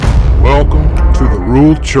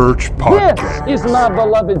Rural Church Podcast. This is my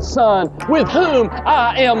beloved Son, with whom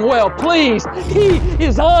I am well pleased. He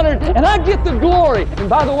is honored, and I get the glory. And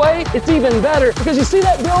by the way, it's even better, because you see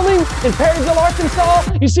that building in Perryville,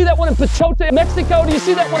 Arkansas? You see that one in Pachote, Mexico? Do you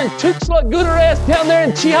see that one in Tuxtla Gutiérrez down there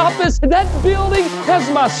in Chiapas? That building has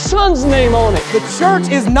my son's name on it. The church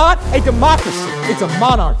is not a democracy. It's a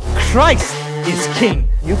monarchy. Christ is king.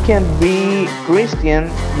 You can be Christian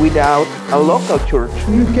without a local church.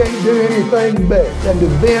 You can't do anything better than to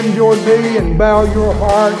bend your knee and bow your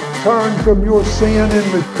heart, turn from your sin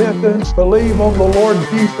in repentance, believe on the Lord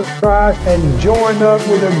Jesus Christ, and join up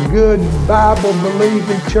with a good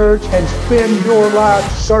Bible-believing church and spend your life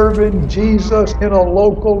serving Jesus in a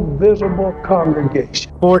local, visible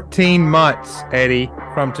congregation. 14 months, Eddie,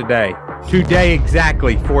 from today. Today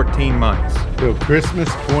exactly 14 months. Till Christmas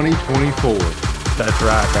 2024. That's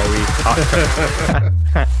right,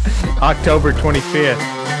 baby. October 25th.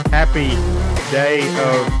 Happy day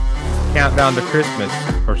of countdown to Christmas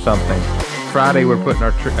or something. Friday we're putting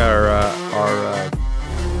our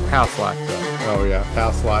house lights up. Oh yeah,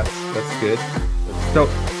 house lights. That's good. So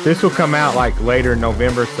this will come out like later in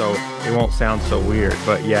November, so it won't sound so weird.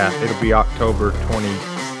 But yeah, it'll be October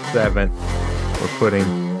 27th. We're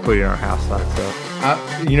putting our house lights up.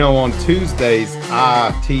 On Tuesdays,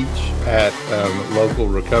 I teach at local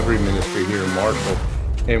recovery ministry here in Marshall,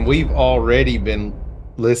 and we've already been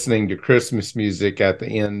listening to Christmas music at the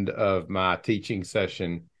end of my teaching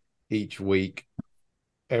session each week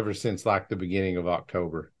ever since like the beginning of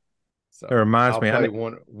October. So it reminds me, play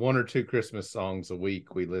one or two Christmas songs a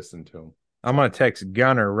week. We listen to them. I'm going to text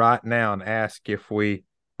Gunner right now and ask if we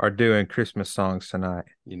are doing Christmas songs tonight.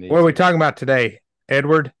 What are we talking about today,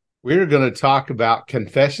 Edward? We're going to talk about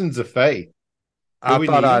confessions of faith.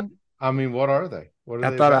 What are they? What are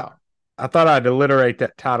they about? I thought I'd alliterate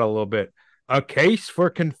that title a little bit. A case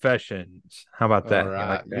for confessions. How about that? All right.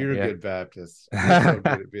 Like that? You're a good Baptist. You're so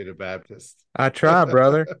good at being a Baptist. I try,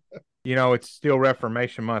 brother. It's still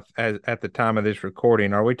Reformation Month at the time of this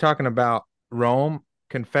recording. Are we talking about Rome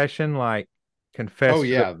confession, like confess? Oh,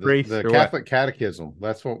 yeah. The Catholic Catechism.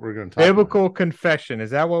 That's what we're going to talk about. Biblical confession.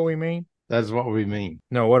 Is that what we mean? That's what we mean.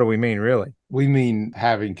 No, what do we mean, really? We mean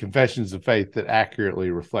having confessions of faith that accurately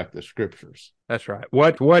reflect the scriptures. That's right.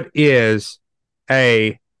 What is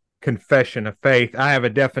a confession of faith? I have a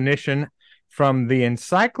definition from the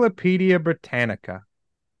Encyclopedia Britannica.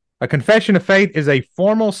 A confession of faith is a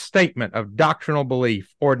formal statement of doctrinal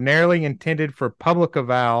belief, ordinarily intended for public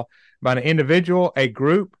avowal by an individual, a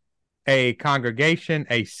group, a congregation,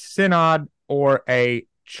 a synod, or a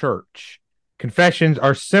church. Confessions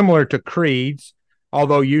are similar to creeds,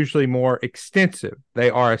 although usually more extensive. They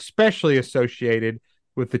are especially associated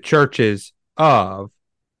with the churches of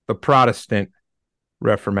the Protestant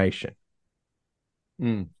Reformation.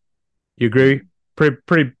 You agree?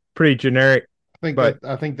 Pretty generic.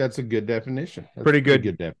 I think that's a good definition. That's pretty good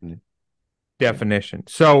definition.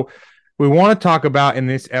 So we want to talk about in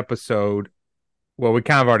this episode, well, we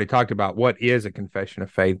kind of already talked about what is a confession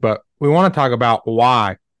of faith, but we want to talk about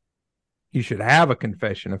why you should have a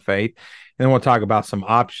confession of faith. And then we'll talk about some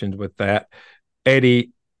options with that. Eddie's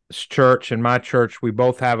church and my church, we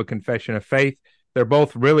both have a confession of faith. They're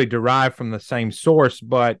both really derived from the same source,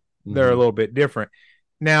 but they're a little bit different.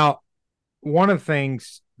 Now, one of the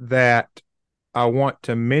things that I want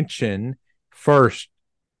to mention first,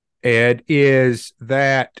 Ed, is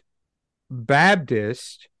that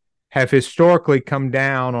Baptists have historically come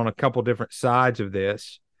down on a couple different sides of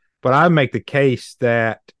this, but I make the case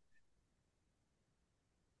that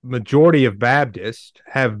majority of Baptists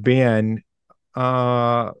have been,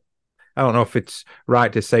 I don't know if it's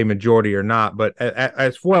right to say majority or not, but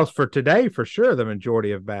as well as for today, for sure, the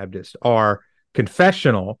majority of Baptists are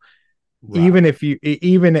confessional, right.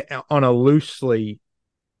 even on a loosely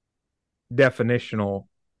definitional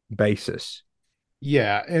basis.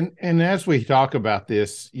 Yeah, and as we talk about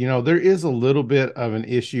this, there is a little bit of an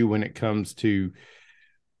issue when it comes to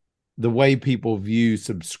the way people view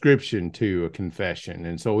subscription to a confession.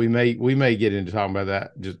 And so we may get into talking about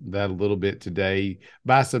that a little bit today.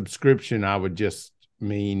 By subscription, I would just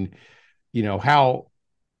mean, how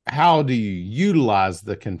do you utilize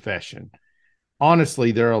the confession?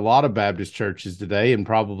 Honestly, there are a lot of Baptist churches today, and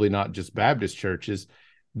probably not just Baptist churches,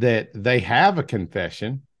 that they have a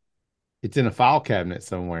confession. It's in a file cabinet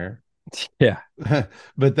somewhere. Yeah.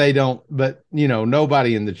 But they don't,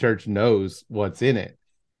 nobody in the church knows what's in it.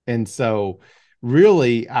 And so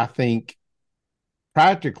really, I think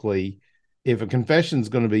practically, if a confession is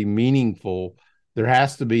going to be meaningful, there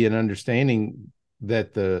has to be an understanding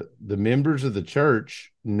that the members of the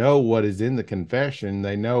church know what is in the confession.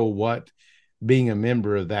 They know what being a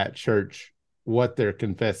member of that church what they're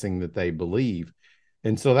confessing that they believe.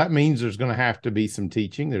 And so that means there's going to have to be some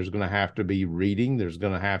teaching. There's going to have to be reading. There's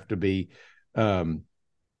going to have to be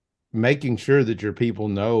making sure that your people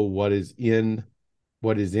know what is in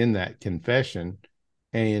that confession.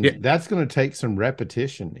 And that's going to take some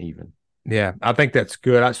repetition even. Yeah, I think that's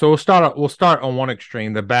good. So we'll start on one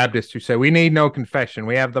extreme, the Baptists who say we need no confession.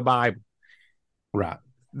 We have the Bible. Right.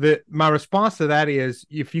 My response to that is,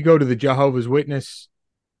 if you go to the Jehovah's Witness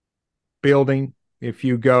building, if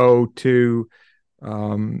you go to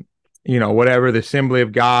whatever, the Assembly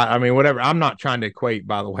of God, I mean, whatever. I'm not trying to equate,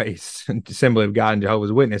 by the way, Assembly of God and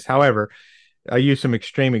Jehovah's Witness. However, I use some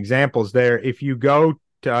extreme examples there. If you go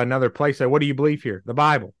to another place, say, what do you believe here? The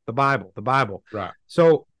Bible, the Bible, the Bible. Right.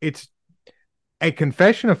 So it's a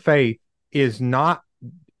confession of faith is not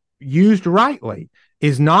used rightly,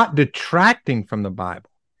 is not detracting from the Bible.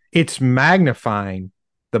 It's magnifying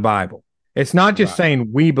the Bible. It's not just saying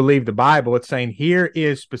we believe the Bible. It's saying here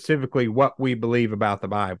is specifically what we believe about the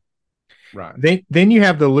Bible. Right. Then you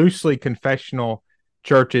have the loosely confessional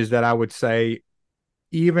churches that I would say,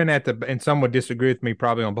 even and some would disagree with me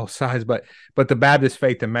probably on both sides, but the Baptist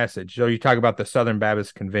Faith and Message. So you talk about the Southern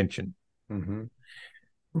Baptist Convention. Mm-hmm.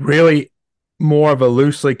 Really more of a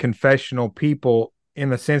loosely confessional people, in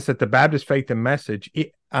the sense that the Baptist Faith and Message,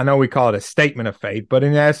 I know we call it a statement of faith, but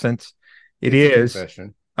in essence, it is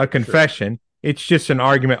a confession. Sure. It's just an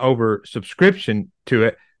argument over subscription to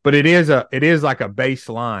it, but it is like a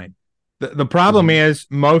baseline. The problem is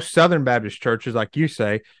most Southern Baptist churches, like you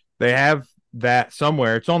say, they have that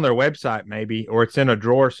somewhere. It's on their website maybe, or it's in a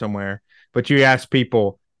drawer somewhere, but you ask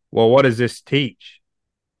people, well, what does this teach?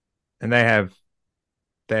 And they have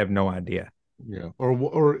no idea. Yeah.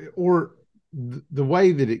 Or the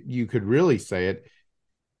way that you could really say it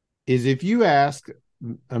is, if you ask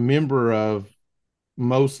a member of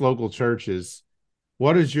most local churches,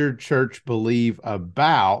 what does your church believe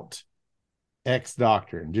about X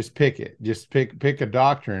doctrine? Just pick it. Just pick a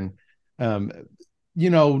doctrine.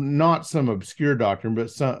 Not some obscure doctrine,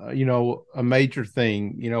 but some, a major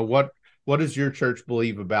thing. What does your church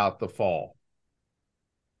believe about the fall?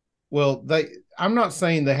 Well, I'm not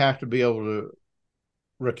saying they have to be able to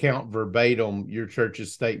recount verbatim your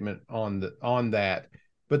church's statement on that,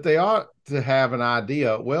 but they ought to have an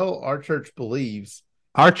idea. Well, our church believes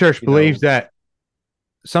that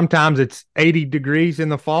sometimes it's 80 degrees in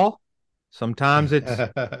the fall. Sometimes it's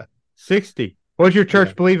 60. What does your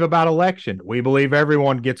church believe about election? We believe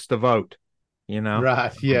everyone gets to vote,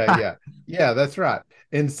 Right. Yeah. Yeah, that's right.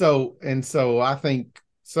 And so I think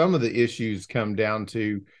some of the issues come down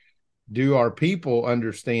to, do our people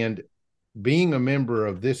understand being a member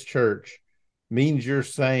of this church means you're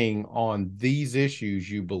saying on these issues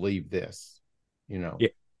you believe this,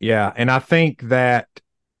 Yeah. And I think that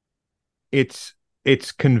it's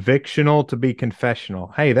convictional to be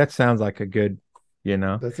confessional. Hey, that sounds like a good,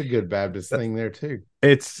 that's a good Baptist thing there too.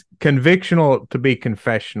 It's convictional to be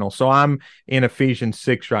confessional. So I'm in Ephesians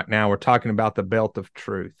 6 right now. We're talking about the belt of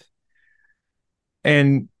truth.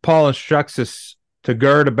 And Paul instructs us to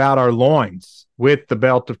gird about our loins with the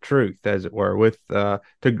belt of truth, as it were,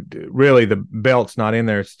 really the belt's not in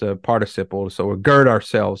there, it's the participle. So we gird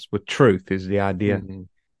ourselves with truth is the idea. Mm-hmm.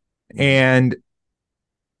 And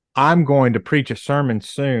I'm going to preach a sermon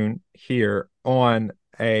soon here on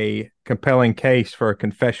a compelling case for a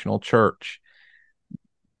confessional church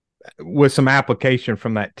with some application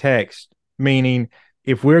from that text, meaning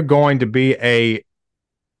if we're going to be a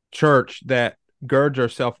church that girds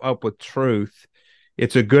ourselves up with truth,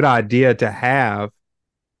 it's a good idea to have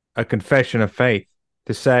a confession of faith,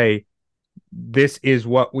 to say, this is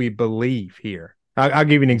what we believe here. I'll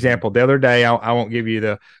give you an example. The other day, I won't give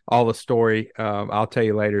you all the story. I'll tell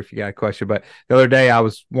you later if you got a question. But the other day, I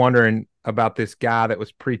was wondering about this guy that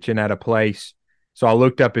was preaching at a place. So I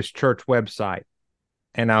looked up his church website,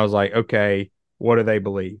 and I was like, okay, what do they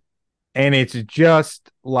believe? And it's just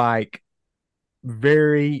like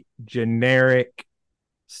very generic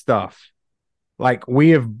stuff. Like, we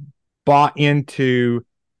have bought into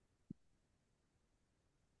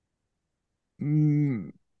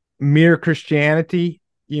mere Christianity,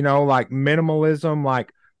 like minimalism,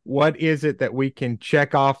 like what is it that we can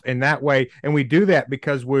check off in that way? And we do that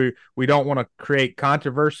because we don't want to create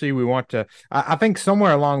controversy. We want to, I think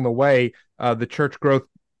somewhere along the way, the church growth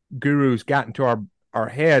gurus got into our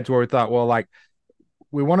heads where we thought, well, like,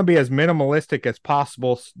 we want to be as minimalistic as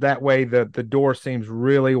possible. That way the door seems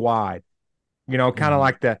really wide, kind of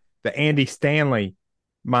like the Andy Stanley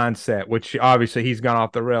mindset, which obviously he's gone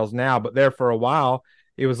off the rails now, but there for a while,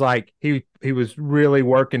 it was like he was really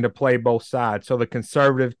working to play both sides. So the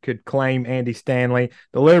conservative could claim Andy Stanley,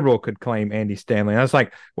 the liberal could claim Andy Stanley. And that's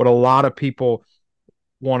like what a lot of people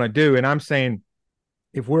want to do. And I'm saying,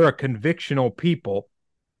 if we're a convictional people,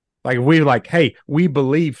 like if we like, hey, we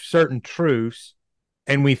believe certain truths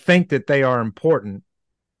and we think that they are important,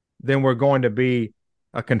 then we're going to be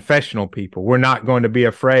a confessional people. We're not going to be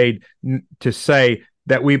afraid to say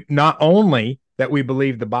that we not only that we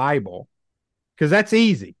believe the Bible, because that's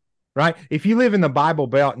easy, right? If you live in the Bible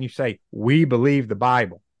Belt and you say, we believe the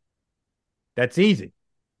Bible, that's easy.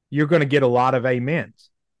 You're going to get a lot of amens.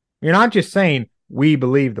 You're not just saying, we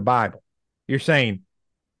believe the Bible. You're saying,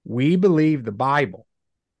 we believe the Bible,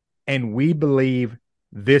 and we believe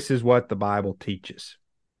this is what the Bible teaches.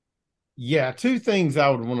 Yeah, two things I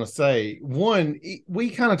would want to say. One, we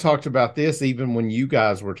kind of talked about this even when you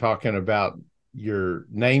guys were talking about your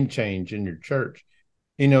name change in your church.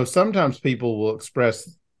 You know, sometimes people will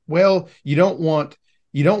express, well, you don't want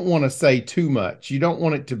to say too much. You don't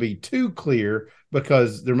want it to be too clear,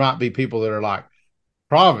 because there might be people that are like,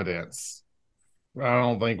 Providence, I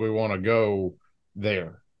don't think we want to go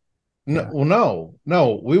there. No, well,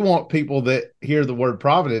 no, we want people that hear the word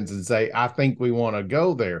Providence and say, I think we want to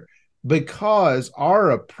go there. Because our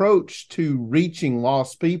approach to reaching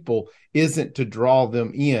lost people isn't to draw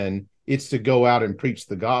them in, it's to go out and preach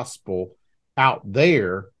the gospel out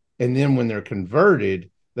there. And then when they're converted,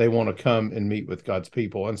 they want to come and meet with God's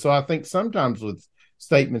people. And so I think sometimes with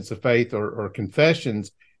statements of faith or confessions,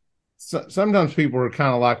 sometimes people are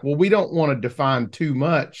kind of like, well, we don't want to define too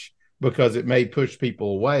much because it may push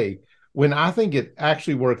people away. When I think it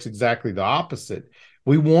actually works exactly the opposite.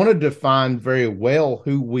 We want to define very well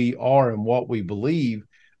who we are and what we believe,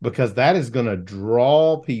 because that is going to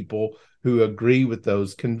draw people who agree with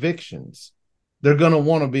those convictions. They're going to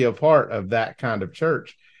want to be a part of that kind of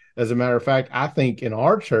church. As a matter of fact, I think in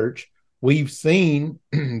our church, we've seen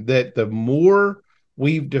that the more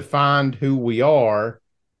we've defined who we are,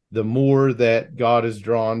 the more that God has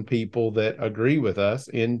drawn people that agree with us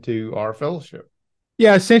into our fellowship.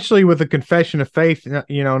 Yeah, essentially with a confession of faith,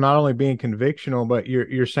 you know, not only being convictional, but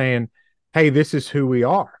you're saying, hey, this is who we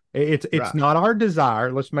are. It's right. Not our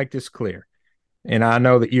desire. Let's make this clear. And I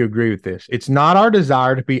know that you agree with this. It's not our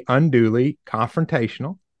desire to be unduly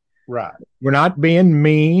confrontational. Right. We're not being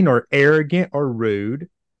mean or arrogant or rude.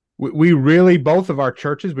 We really, both of our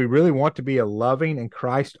churches, we really want to be a loving and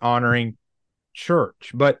Christ-honoring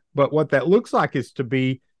church. But what that looks like is to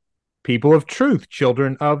be people of truth,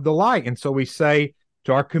 children of the light. And so we say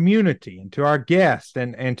to our community and to our guests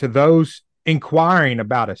and to those inquiring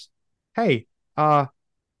about us, hey,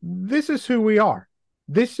 this is who we are.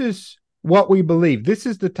 This is what we believe. This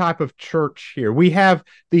is the type of church here. We have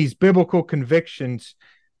these biblical convictions.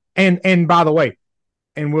 And by the way,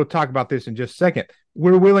 and we'll talk about this in just a second,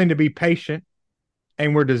 we're willing to be patient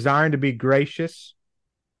and we're desiring to be gracious,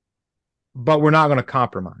 but we're not going to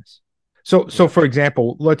compromise. So for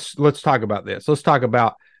example, let's talk about this. Let's talk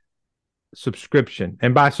about subscription.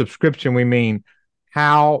 And by subscription, we mean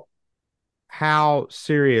how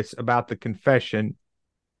serious about the confession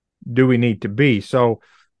do we need to be? So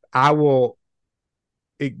I will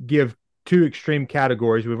give two extreme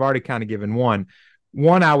categories. We've already kind of given one.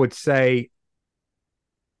 One, I would say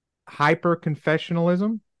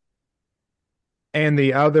hyper-confessionalism. And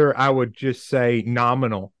the other, I would just say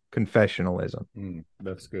nominal confessionalism.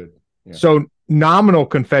 That's good. Yeah. So nominal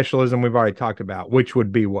confessionalism we've already talked about, which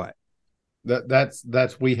would be what?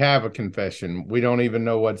 That's we have a confession. We don't even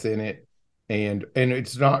know what's in it, and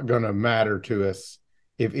it's not going to matter to us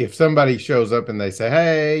if somebody shows up and they say,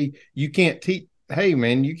 "Hey, you can't teach. Hey,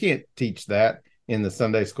 man, you can't teach that in the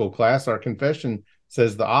Sunday school class." Our confession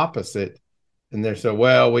says the opposite, and they're so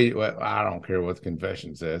well. I don't care what the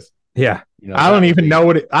confession says. Yeah, you know, I don't even know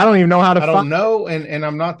what I don't even know how to. I don't know, and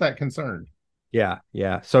I'm not that concerned. Yeah.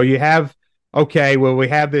 So you have. Okay, well, we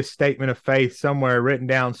have this statement of faith somewhere written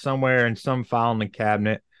down somewhere in some file in the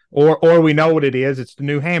cabinet, or we know what it is. It's the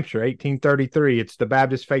New Hampshire, 1833. It's the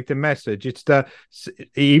Baptist Faith and Message.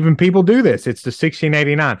 Even people do this. It's the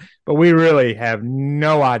 1689, but we really have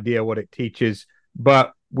no idea what it teaches,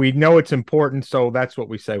 but we know it's important, so that's what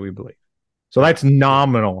we say we believe. So that's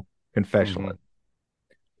nominal confessionalism.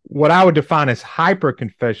 Mm-hmm. What I would define as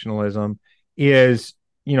hyper-confessionalism is,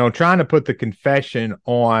 you know, trying to put the confession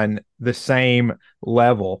on the same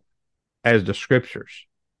level as the scriptures.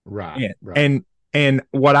 Right. And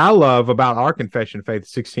what I love about our confession of faith,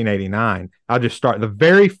 1689, I'll just start. The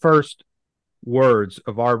very first words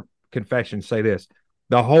of our confession say this: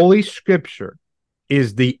 the Holy Scripture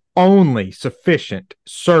is the only sufficient,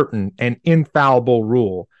 certain, and infallible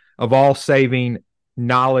rule of all saving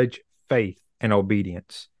knowledge, faith, and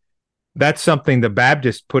obedience. That's something the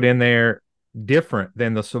Baptists put in there different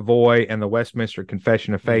than the Savoy and the Westminster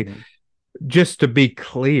Confession of Faith, just to be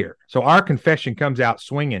clear. So our confession comes out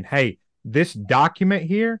swinging. Hey, this document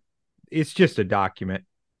here, it's just a document.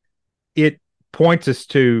 It points us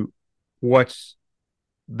to what's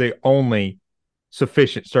the only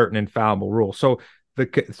sufficient, certain, infallible rule. So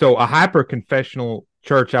a hyper-confessional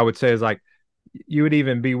church, I would say, is like, you would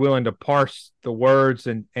even be willing to parse the words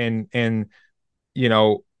and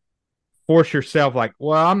force yourself, like,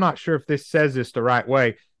 well, I'm not sure if this says this the right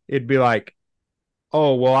way. It'd be like,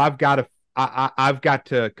 oh, well, I've got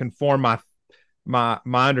to conform my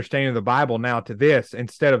understanding of the Bible now to this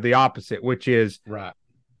instead of the opposite, which is right.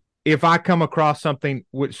 If I come across something,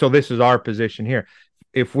 so this is our position here.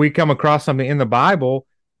 If we come across something in the Bible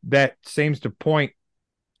that seems to point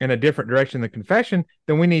in a different direction than the confession,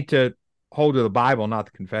 then we need to hold to the Bible, not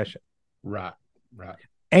the confession. Right.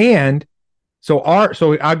 And so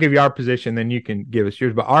I'll give you our position, then you can give us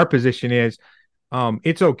yours. But our position is,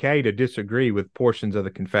 it's okay to disagree with portions of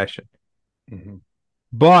the confession. Mm-hmm.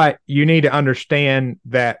 But you need to understand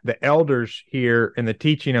that the elders here in the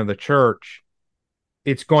teaching of the church,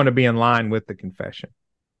 it's going to be in line with the confession.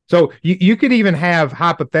 So you could even have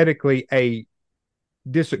hypothetically a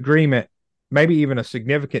disagreement, maybe even a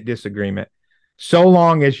significant disagreement, so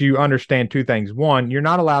long as you understand two things. One, you're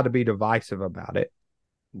not allowed to be divisive about it.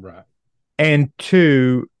 Right. And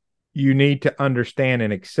two, you need to understand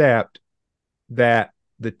and accept that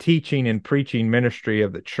the teaching and preaching ministry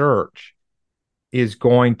of the church is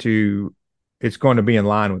going to be in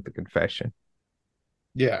line with the confession.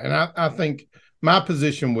 Yeah, and I think my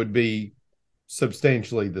position would be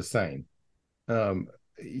substantially the same. We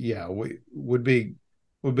would be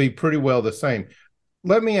pretty well the same.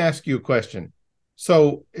 Let me ask you a question.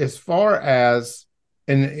 So as far as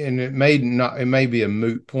and it may be a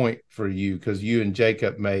moot point for you, because you and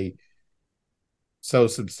Jacob may so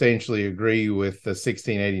substantially agree with the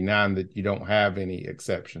 1689 that you don't have any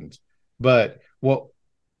exceptions. But what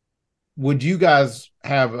would you guys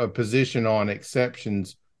have a position on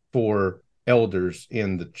exceptions for elders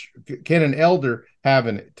in the? Can an elder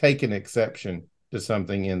take an exception to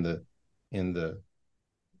something in the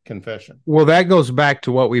confession? Well, that goes back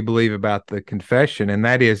to what we believe about the confession, and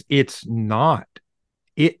that is, it's not.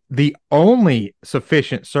 The only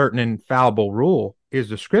sufficient, certain, infallible rule is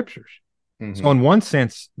the scriptures. Mm-hmm. So in one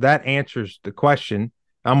sense, that answers the question.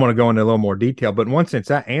 I'm going to go into a little more detail, but in one sense,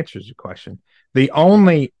 that answers the question. The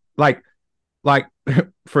only, like,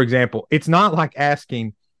 for example, it's not like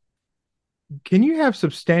asking, can you have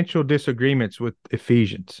substantial disagreements with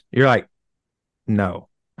Ephesians? You're like, no,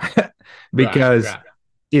 because right.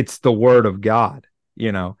 It's the word of God.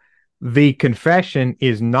 The confession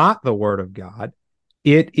is not the word of God.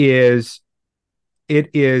 It is an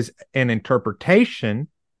interpretation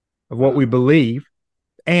of what we believe.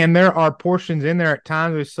 And there are portions in there at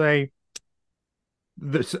times we say,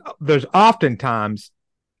 there's oftentimes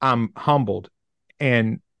I'm humbled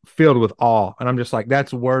and filled with awe. And I'm just like,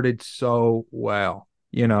 that's worded so well,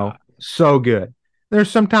 so good. There's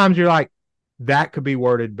sometimes you're like, that could be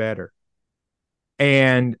worded better.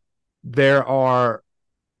 And there are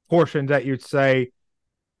portions that you'd say,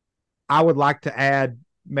 I would like to add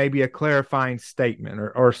maybe a clarifying statement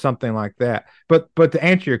or something like that. But to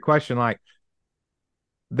answer your question, like,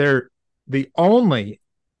 they're the only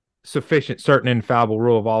sufficient, certain, infallible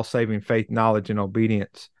rule of all saving faith, knowledge, and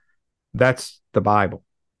obedience. That's the Bible.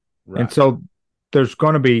 Right. And so there's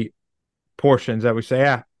going to be portions that we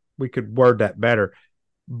say, we could word that better.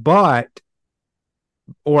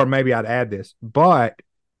 Or maybe I'd add this, but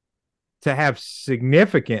to have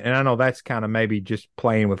significant, and I know that's kind of maybe just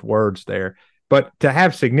playing with words there, but to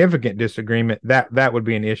have significant disagreement, that would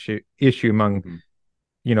be an issue among,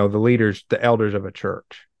 the leaders, the elders of a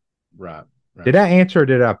church. Right. Did I answer or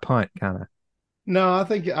did I punt kind of? No, I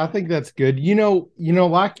think that's good.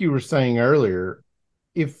 Like you were saying earlier,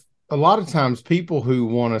 if a lot of times people who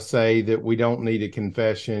want to say that we don't need a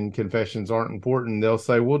confession, confessions aren't important, they'll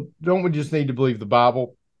say, well, don't we just need to believe the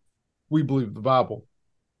Bible? We believe the Bible.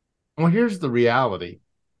 Well, here's the reality.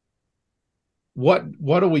 What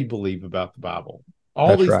do we believe about the Bible?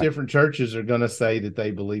 All these different churches are going to say that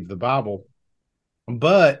they believe the Bible.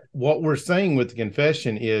 But what we're saying with the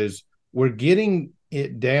confession is we're getting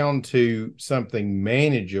it down to something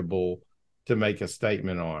manageable to make a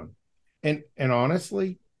statement on. And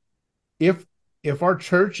honestly, if our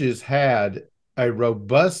churches had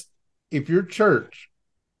if your church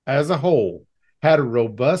as a whole had a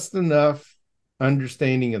robust enough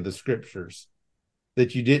understanding of the scriptures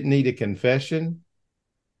that you didn't need a confession,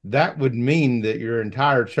 that would mean that your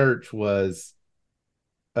entire church was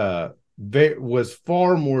was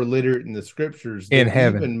far more literate in the scriptures In than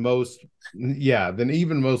heaven.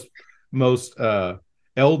 even most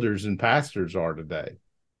elders and pastors are today.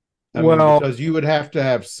 I mean, because you would have to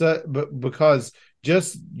have but because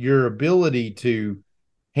just your ability to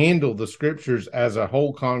handle the scriptures as a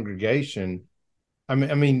whole congregation. I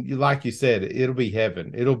mean, like you said, it'll be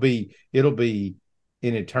heaven. It'll be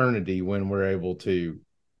in eternity when we're able to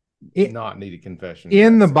not need a confession.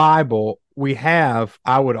 In the Bible,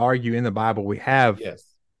 I would argue in the Bible, we have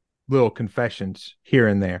little confessions here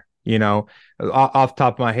and there. You know, off the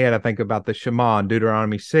top of my head, I think about the Shema in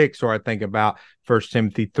Deuteronomy 6, or I think about 1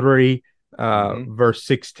 Timothy 3, verse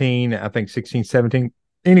 16, I think 16, 17.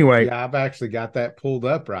 Anyway. Yeah, I've actually got that pulled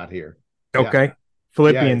up right here. Okay. Yeah.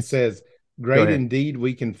 Philippians it says, great indeed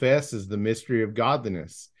we confess is the mystery of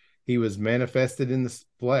godliness. He was manifested in the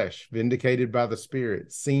flesh, vindicated by the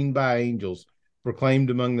Spirit, seen by angels,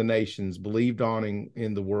 proclaimed among the nations, believed on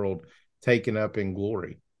in the world, taken up in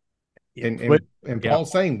glory. And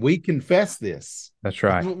Paul's saying, we confess this. That's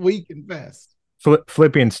right. We confess.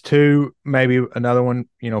 Philippians 2, maybe another one,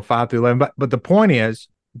 5 through 11. But the point is,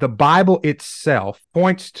 the Bible itself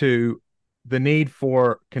points to the need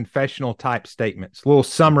for confessional type statements, little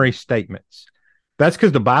summary statements. That's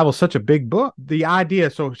because the Bible is such a big book. The idea,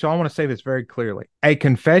 so I want to say this very clearly. A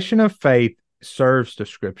confession of faith serves the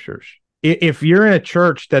scriptures. If you're in a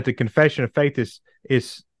church that the confession of faith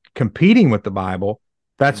is competing with the Bible,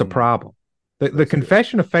 that's a problem. The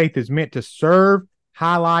confession of faith is meant to serve,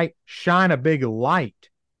 highlight, shine a big light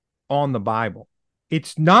on the Bible.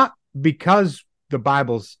 It's not because the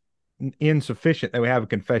Bible's insufficient that we have a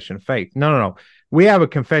confession of faith. No. We have a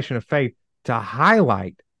confession of faith to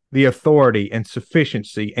highlight the authority and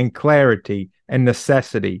sufficiency and clarity and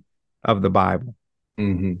necessity of the Bible.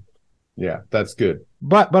 Mm-hmm. Yeah, that's good.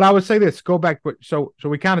 But I would say this, go back. So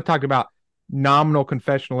we kind of talked about nominal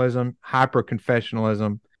confessionalism, hyper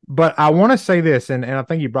confessionalism. But I want to say this, and I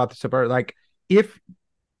think you brought this up earlier, like if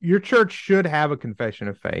your church should have a confession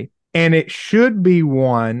of faith, and it should be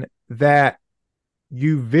one that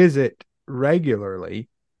you visit regularly.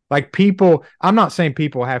 Like people, I'm not saying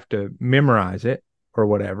people have to memorize it or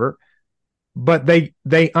whatever, but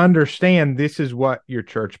they understand this is what your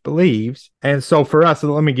church believes. And so for us,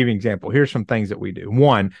 let me give you an example. Here's some things that we do.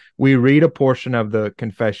 One, we read a portion of the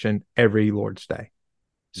confession every Lord's Day.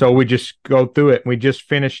 So we just go through it. We just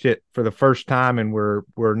finished it for the first time, and we're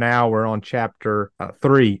on chapter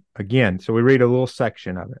 3 again. So we read a little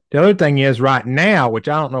section of it. The other thing is right now, which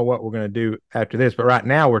I don't know what we're going to do after this, but right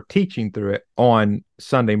now we're teaching through it on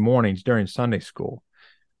Sunday mornings during Sunday school.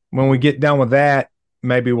 When we get done with that,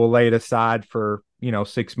 maybe we'll lay it aside for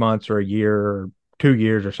 6 months or a year or 2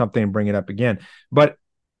 years or something and bring it up again. But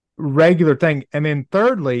regular thing. And then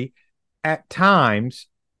thirdly, at times,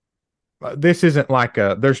 this isn't like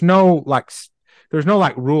there's no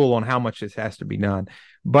rule on how much this has to be done,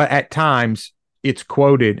 but at times it's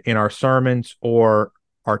quoted in our sermons or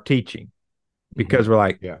our teaching because we're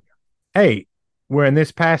like, hey, we're in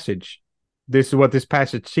this passage. This is what this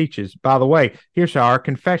passage teaches. By the way, here's how our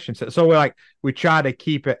confession says. So we try to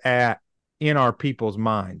keep it in our people's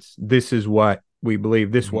minds. This is what we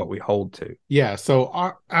believe. This is what we hold to. Yeah.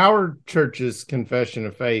 So our church's confession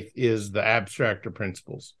of faith is the abstract of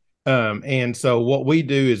principles. And so what we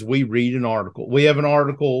do is we read an article. We have an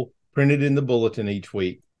article printed in the bulletin each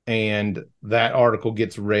week, and that article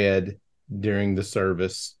gets read during the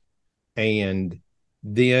service. And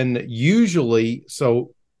then usually,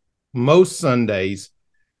 so most Sundays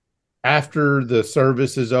after the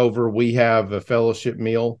service is over, we have a fellowship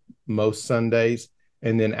meal most Sundays.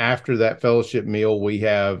 And then after that fellowship meal, we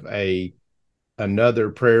have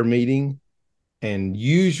another prayer meeting. And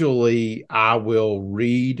usually I will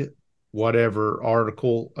read whatever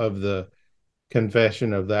article of the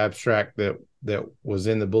confession of the abstract that was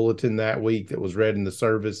in the bulletin that week that was read in the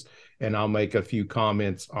service, and I'll make a few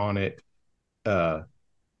comments on it.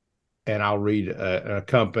 And I'll read an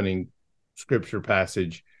accompanying scripture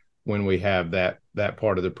passage when we have that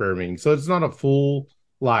part of the prayer meeting. So it's not a full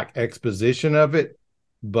exposition of it,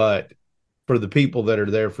 but for the people that are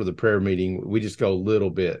there for the prayer meeting, we just go a little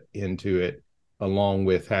bit into it along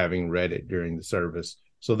with having read it during the service.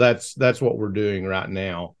 So that's what we're doing right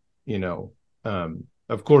now.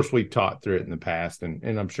 Of course we've taught through it in the past,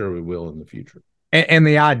 and I'm sure we will in the future. And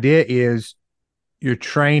the idea is you're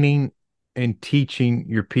training and teaching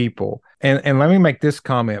your people. And let me make this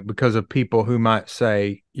comment because of people who might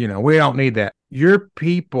say, we don't need that. Your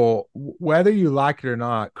people, whether you like it or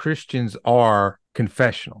not, Christians are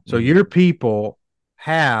confessional. So your people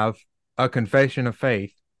have a confession of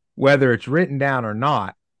faith. Whether it's written down or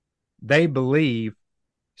not, they believe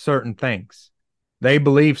certain things. They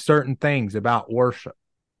believe certain things about worship.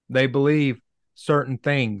 They believe certain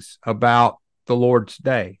things about the Lord's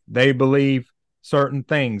Day. They believe certain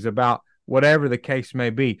things about whatever the case may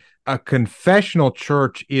be. A confessional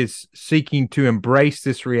church is seeking to embrace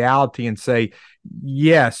this reality and say,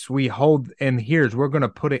 yes, we hold, and we're going to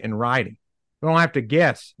put it in writing. We don't have to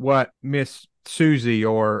guess what Miss Susie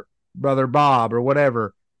or Brother Bob or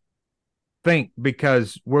whatever think,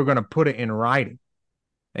 because we're going to put it in writing.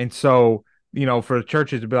 And so, for the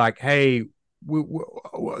churches to be like, hey,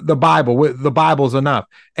 the Bible's enough.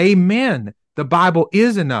 Amen. The Bible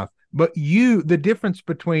is enough. But the difference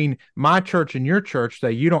between my church and your church,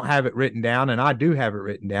 that you don't have it written down and I do have it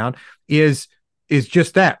written down, is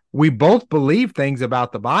just that we both believe things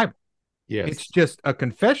about the Bible. Yes. It's just a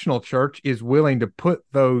confessional church is willing to put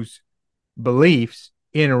those beliefs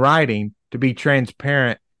in writing, to be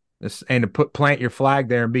transparent, and to plant your flag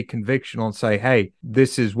there and be convictional and say, hey,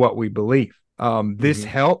 this is what we believe. This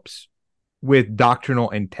helps with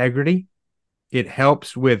doctrinal integrity. It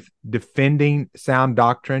helps with defending sound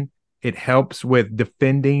doctrine. It helps with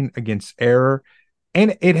defending against error.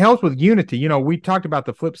 And it helps with unity. We talked about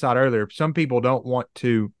the flip side earlier. Some people don't want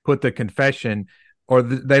to put the confession, or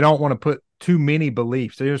they don't want to put too many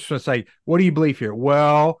beliefs. They just want to say, what do you believe here?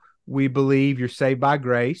 Well, we believe you're saved by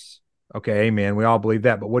grace. Okay, amen. We all believe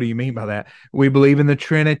that. But what do you mean by that? We believe in the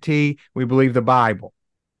Trinity. We believe the Bible.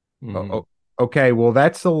 Mm-hmm. Okay, well,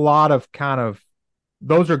 that's a lot of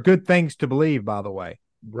those are good things to believe, by the way.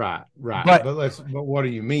 Right. But what do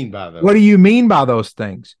you mean by those? What do you mean by those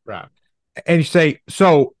things? Right. And you say,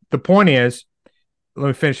 so the point is, let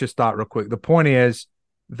me finish this thought real quick. The point is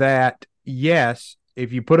that, yes,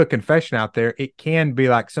 if you put a confession out there, it can be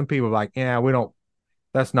like, some people are like, yeah,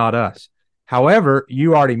 that's not us. However,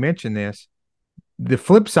 you already mentioned this. The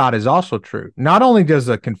flip side is also true. Not only does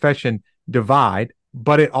a confession divide,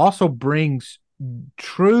 but it also brings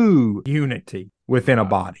true unity within a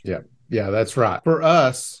body. Yeah, that's right. For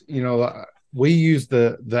us, we use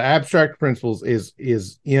the abstract principles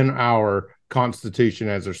is in our Constitution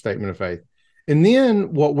as our statement of faith. And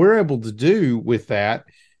then what we're able to do with that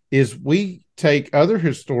is we take other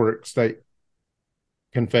historic state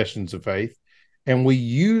confessions of faith and we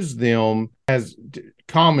use them as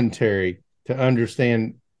commentary to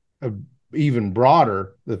understand even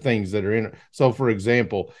broader the things that are in it. So, for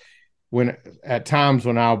example, at times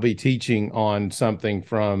when I'll be teaching on something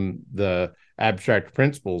from the abstract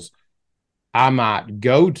principles, I might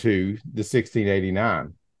go to the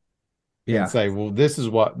 1689 and say, well, this is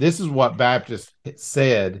what Baptist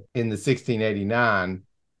said in the 1689,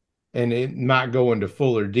 and it might go into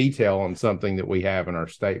fuller detail on something that we have in our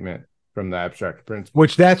statement from the abstract principles.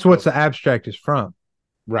 Which that's what the abstract is from.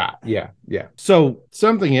 Right. Yeah. So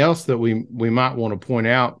something else that we might want to point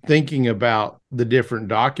out, thinking about the different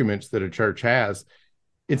documents that a church has,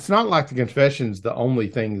 it's not like the confession's the only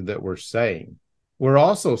thing that we're saying. We're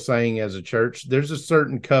also saying as a church, there's a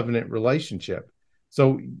certain covenant relationship.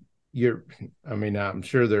 So I'm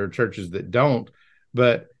sure there are churches that don't,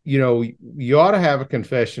 but you ought to have a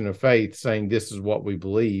confession of faith saying this is what we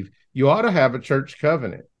believe. You ought to have a church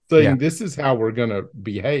covenant saying this is how we're going to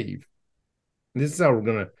behave. This is how we're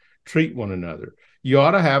going to treat one another. You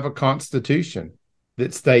ought to have a constitution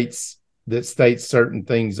that states certain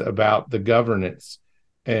things about the governance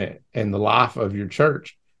and the life of your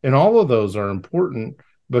church. And all of those are important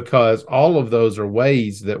because all of those are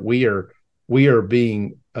ways that we are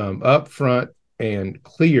being upfront and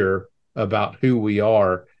clear about who we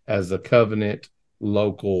are as a covenant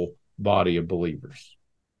local body of believers.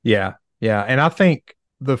 Yeah. And I think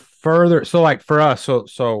the further, so like for us,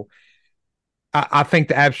 so I think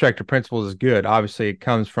the abstract of principles is good. Obviously, it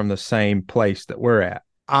comes from the same place that we're at.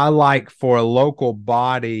 I like for a local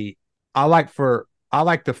body, I like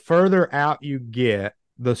the further out you get,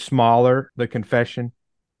 the smaller the confession.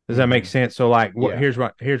 Does that make sense? So like, here's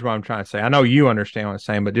what I'm trying to say. I know you understand what I'm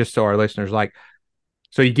saying, but just so our listeners,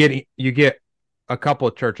 so you get a couple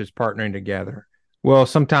of churches partnering together. Well,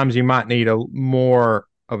 sometimes you might need more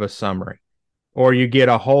of a summary, or you get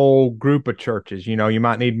a whole group of churches. You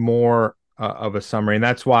might need more of a summary. And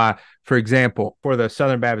that's why, for example, for the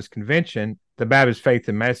Southern Baptist Convention, the Baptist Faith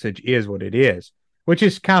and Message is what it is, which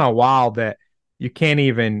is kind of wild that you can't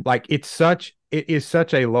even, it is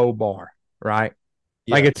such a low bar, right?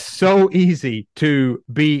 Yeah. Like it's so easy to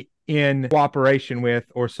be in cooperation with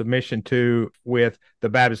or submission to with the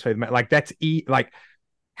Baptist Faith. Like that's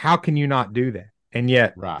how can you not do that? And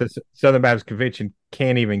yet the Southern Baptist Convention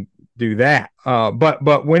can't even do that.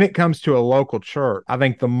 But when it comes to a local church, I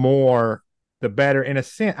think the more, the better in a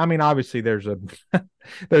sense. I mean, obviously there's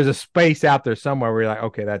a space out there somewhere where you're like,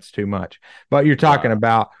 okay, that's too much. But you're talking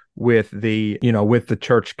about with the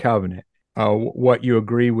church covenant, what you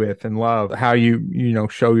agree with and love, how you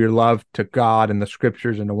show your love to God and the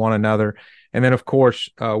scriptures and to one another. And then, of course,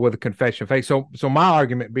 with a confession of faith. So my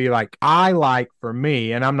argument be like, I like for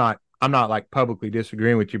me, and I'm not like publicly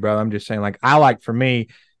disagreeing with you, brother. I'm just saying, like, I like for me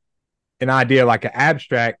an idea like an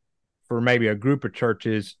abstract for maybe a group of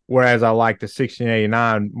churches, whereas I like the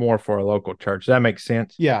 1689 more for a local church. Does that make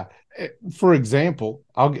sense? Yeah. For example,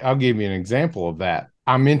 I'll give you an example of that.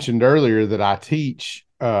 I mentioned earlier that I teach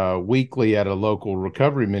weekly at a local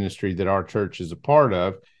recovery ministry that our church is a part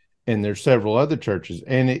of, and there's several other churches,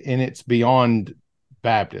 and it's beyond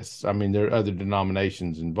Baptists. I mean, there are other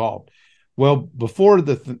denominations involved. Well, before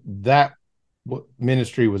that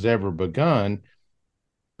ministry was ever begun,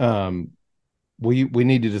 we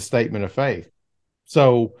needed a statement of faith.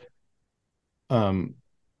 So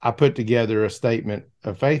I put together a statement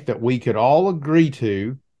of faith that we could all agree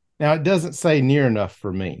to. Now, it doesn't say near enough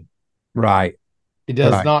for me. Right. It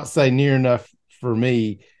does not say near enough for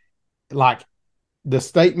me. Like the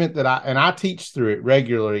statement that I teach through it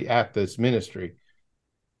regularly at this ministry,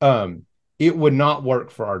 it would not work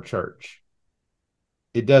for our church.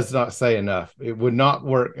 It does not say enough. It would not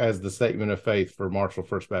work as the statement of faith for Marshall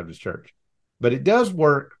First Baptist Church, but it does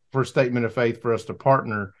work for statement of faith for us to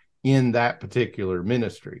partner in that particular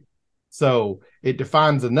ministry. So it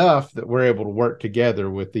defines enough that we're able to work together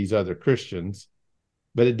with these other Christians,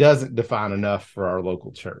 but it doesn't define enough for our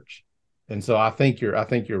local church. And so I think you're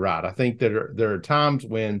right. I think that there are times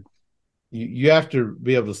when you have to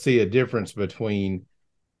be able to see a difference between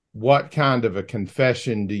what kind of a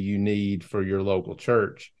confession do you need for your local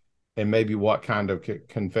church, and maybe what kind of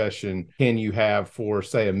confession can you have for,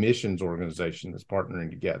 say, a missions organization that's partnering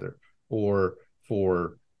together, or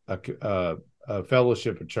for a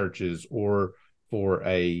fellowship of churches, or for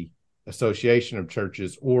a association of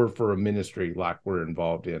churches, or for a ministry like we're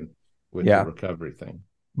involved in with the recovery thing.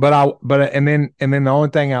 And then the only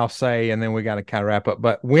thing I'll say, and then we got to kind of wrap up,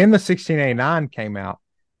 but when the 1689 came out,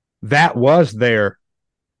 that was their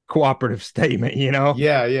cooperative statement,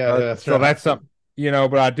 Yeah, that's so right. that's something,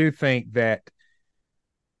 but I do think that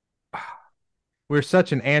we're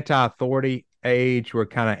such an anti-authority age. We're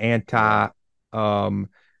kind of anti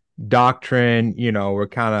doctrine, we're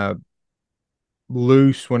kind of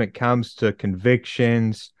loose when it comes to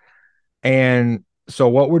convictions. And so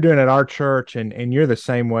what we're doing at our church, and you're the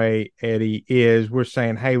same way, Eddie, is we're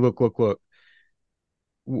saying, hey, look,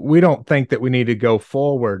 we don't think that we need to go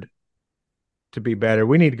forward to be better.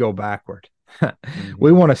 We need to go backward.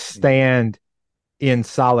 We want to stand in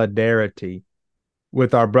solidarity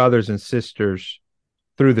with our brothers and sisters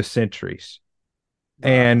through the centuries.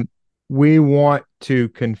 And we want to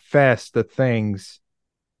confess the things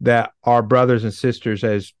that our brothers and sisters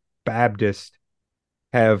as Baptists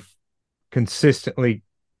have consistently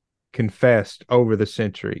confessed over the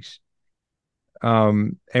centuries.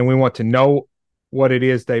 And we want to know what it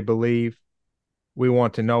is they believe. We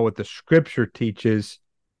want to know what the scripture teaches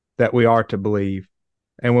that we are to believe.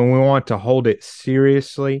 And when we want to hold it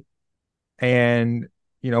seriously, and,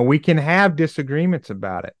 we can have disagreements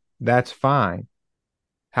about it. That's fine.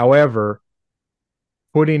 However,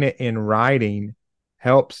 putting it in writing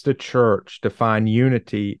helps the church to find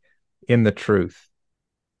unity in the truth.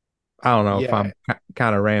 I don't know if I'm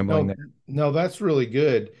kind of rambling there. No, that's really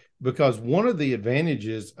good, because one of the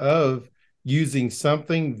advantages of using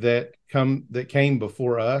something that came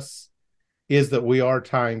before us is that we are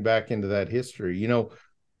tying back into that history.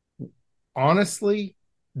 Honestly,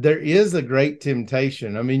 there is a great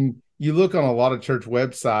temptation. I mean, you look on a lot of church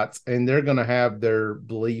websites and they're going to have their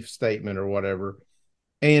belief statement or whatever,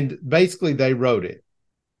 and basically they wrote it,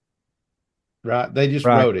 right? They just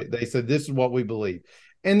wrote it. They said, this is what we believe.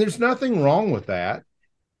 And there's nothing wrong with that,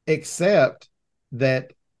 except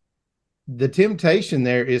that the temptation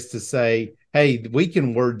there is to say, hey, we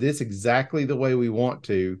can word this exactly the way we want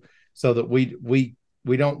to, so that we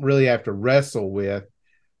don't really have to wrestle with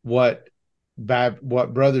what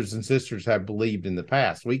brothers and sisters have believed in the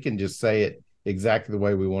past. We can just say it exactly the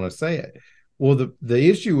way we want to say it. Well, the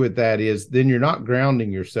issue with that is then you're not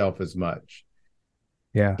grounding yourself as much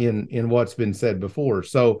in what's been said before.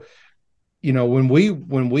 So, when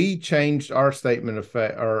we changed our statement of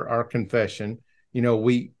faith, or our confession,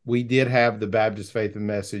 we did have the Baptist Faith and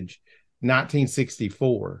Message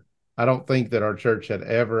 1964. I don't think that our church had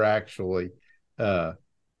ever actually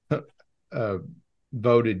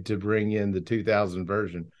voted to bring in the 2000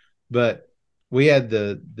 version, but we had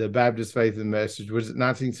the Baptist Faith and Message. Was it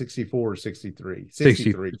 1964 or 63?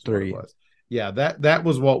 63 is what it was. Yeah, that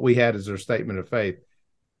was what we had as our statement of faith,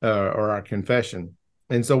 or our confession.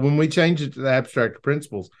 And so when we changed it to the Abstract of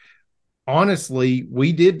Principles, honestly,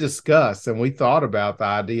 we did discuss and we thought about the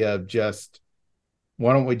idea of just,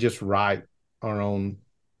 why don't we just write our own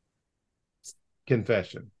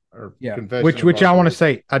confession or confession? Which I want to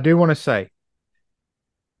say, I do want to say,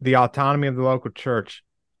 the autonomy of the local church,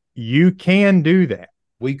 you can do that.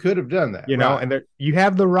 We could have done that, and you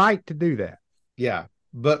have the right to do that. Yeah.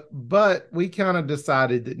 But we kind of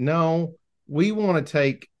decided that no, we want to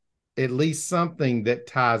take at least something that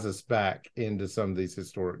ties us back into some of these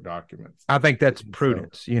historic documents. I think that's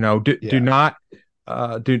prudence. Do not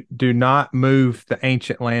move the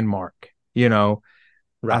ancient landmark. Right.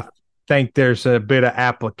 I think there's a bit of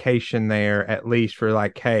application there, at least for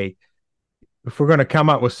like, hey, if we're going to come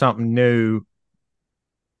up with something new,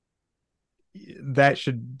 that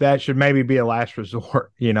should maybe be a last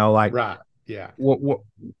resort. Right. Yeah.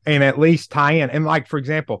 And at least tie in. And like, for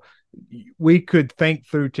example, we could think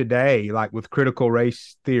through today, like with critical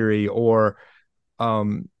race theory or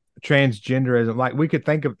transgenderism, like we could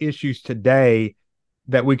think of issues today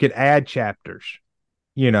that we could add chapters,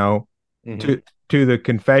 to the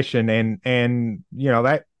confession and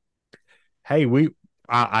that, hey,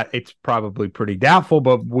 it's probably pretty doubtful,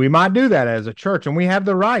 but we might do that as a church, and we have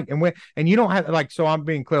the right. And you don't have so I'm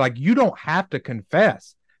being clear, like you don't have to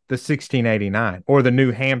confess the 1689 or the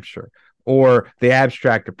New Hampshire or the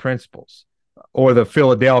Abstract of Principles or the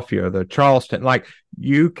Philadelphia or the Charleston. Like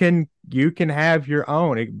you can have your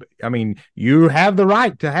own. I mean, you have the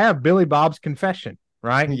right to have Billy Bob's Confession,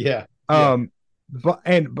 right? Yeah. But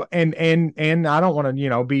I don't want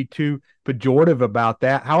to, be too pejorative about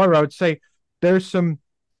that. However, I would say there's some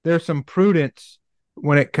prudence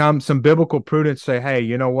when it comes, some biblical prudence. Say, hey,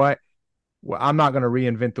 you know what? Well, I'm not going to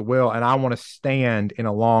reinvent the wheel, and I want to stand in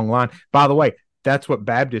a long line. By the way, that's what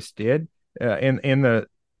Baptists did in the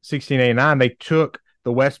 1689. They took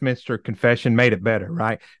the Westminster Confession, made it better,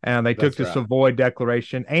 right? And they took the Savoy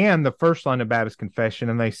Declaration and the First London Baptist Confession,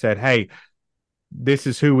 and they said, hey, this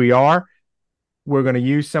is who we are. We're going to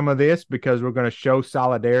use some of this because we're going to show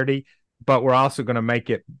solidarity, but we're also going to make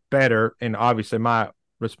it better. And obviously my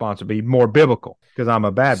response would be more biblical because I'm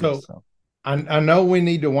a Baptist. So. I know we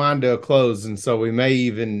need to wind to a close, and so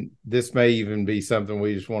this may even be something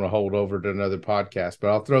we just want to hold over to another podcast, but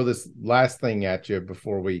I'll throw this last thing at you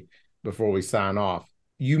before we sign off.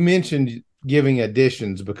 You mentioned giving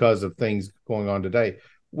additions because of things going on today.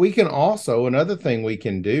 We can also, another thing we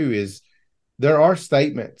can do is there are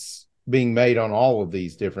statements being made on all of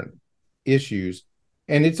these different issues,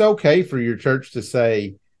 and it's okay for your church to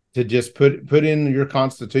say, to just put in your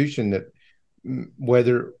constitution that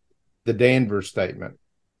whether the Danvers statement,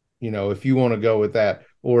 if you want to go with that,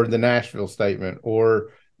 or the Nashville statement, or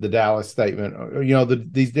the Dallas statement, or,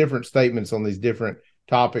 these different statements on these different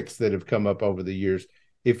topics that have come up over the years.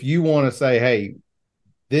 If you want to say, hey,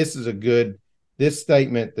 this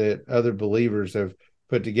statement that other believers have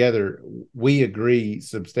put together, we agree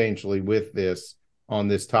substantially with this on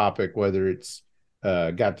this topic, whether it's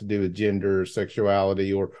got to do with gender,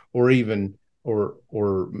 sexuality, or even or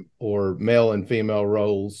male and female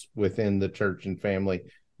roles within the church and family.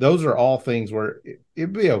 Those are all things where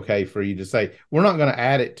it'd be okay for you to say, we're not going to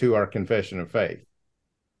add it to our confession of faith,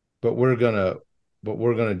 but we're going to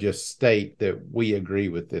just state that we agree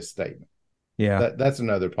with this statement. Yeah. That's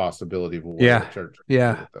another possibility of the church.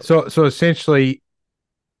 Yeah. So essentially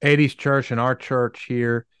Eddie's church and our church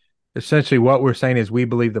here, essentially what we're saying is we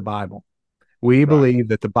believe the Bible. We believe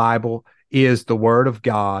that the Bible is the word of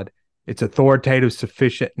God. It's authoritative,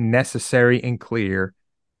 sufficient, necessary, and clear.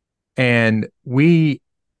 And we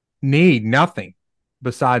need nothing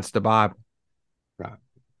besides the Bible. Right.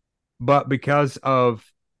 But because of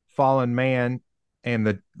fallen man and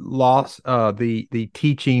the loss, the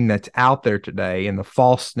teaching that's out there today and the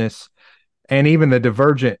falseness and even the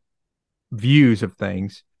divergent views of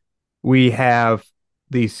things, we have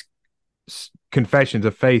these confessions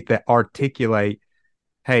of faith that articulate,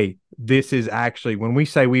 hey, this is actually, when we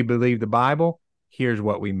say we believe the Bible, here's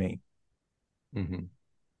what we mean. Mm-hmm.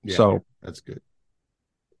 Yeah, so that's good.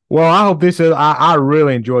 Well, I hope I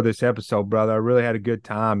really enjoyed this episode, brother. I really had a good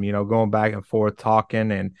time, going back and forth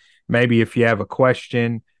talking. And maybe if you have a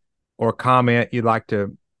question or comment, you'd like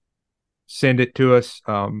to send it to us.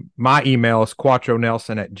 My email is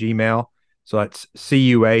quattronelson@gmail.com. So that's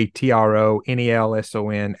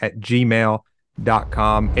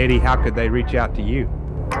Quattronelson@gmail.com. Eddie, how could they reach out to you?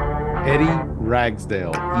 Eddie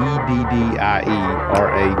Ragsdale,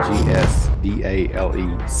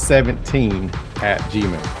 EDDIERAGSDALE 17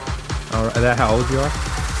 @gmail. All right, is that how old you are?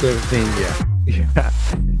 17, yeah. Yeah.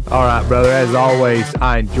 All right, brother. As always,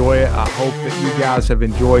 I enjoy it. I hope that you guys have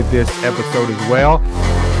enjoyed this episode as well.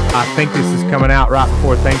 I think this is coming out right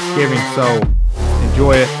before Thanksgiving, so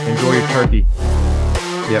Enjoy it. Enjoy your turkey.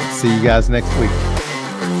 Yep. See you guys next week.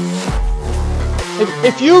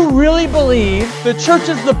 If you really believe the church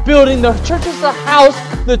is the building, the church is the house,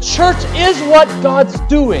 the church is what God's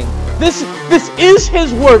doing. This is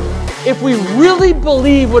His work. If we really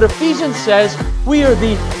believe what Ephesians says, we are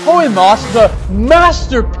the poimos, the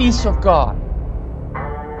masterpiece of God.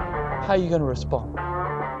 How are you going to respond?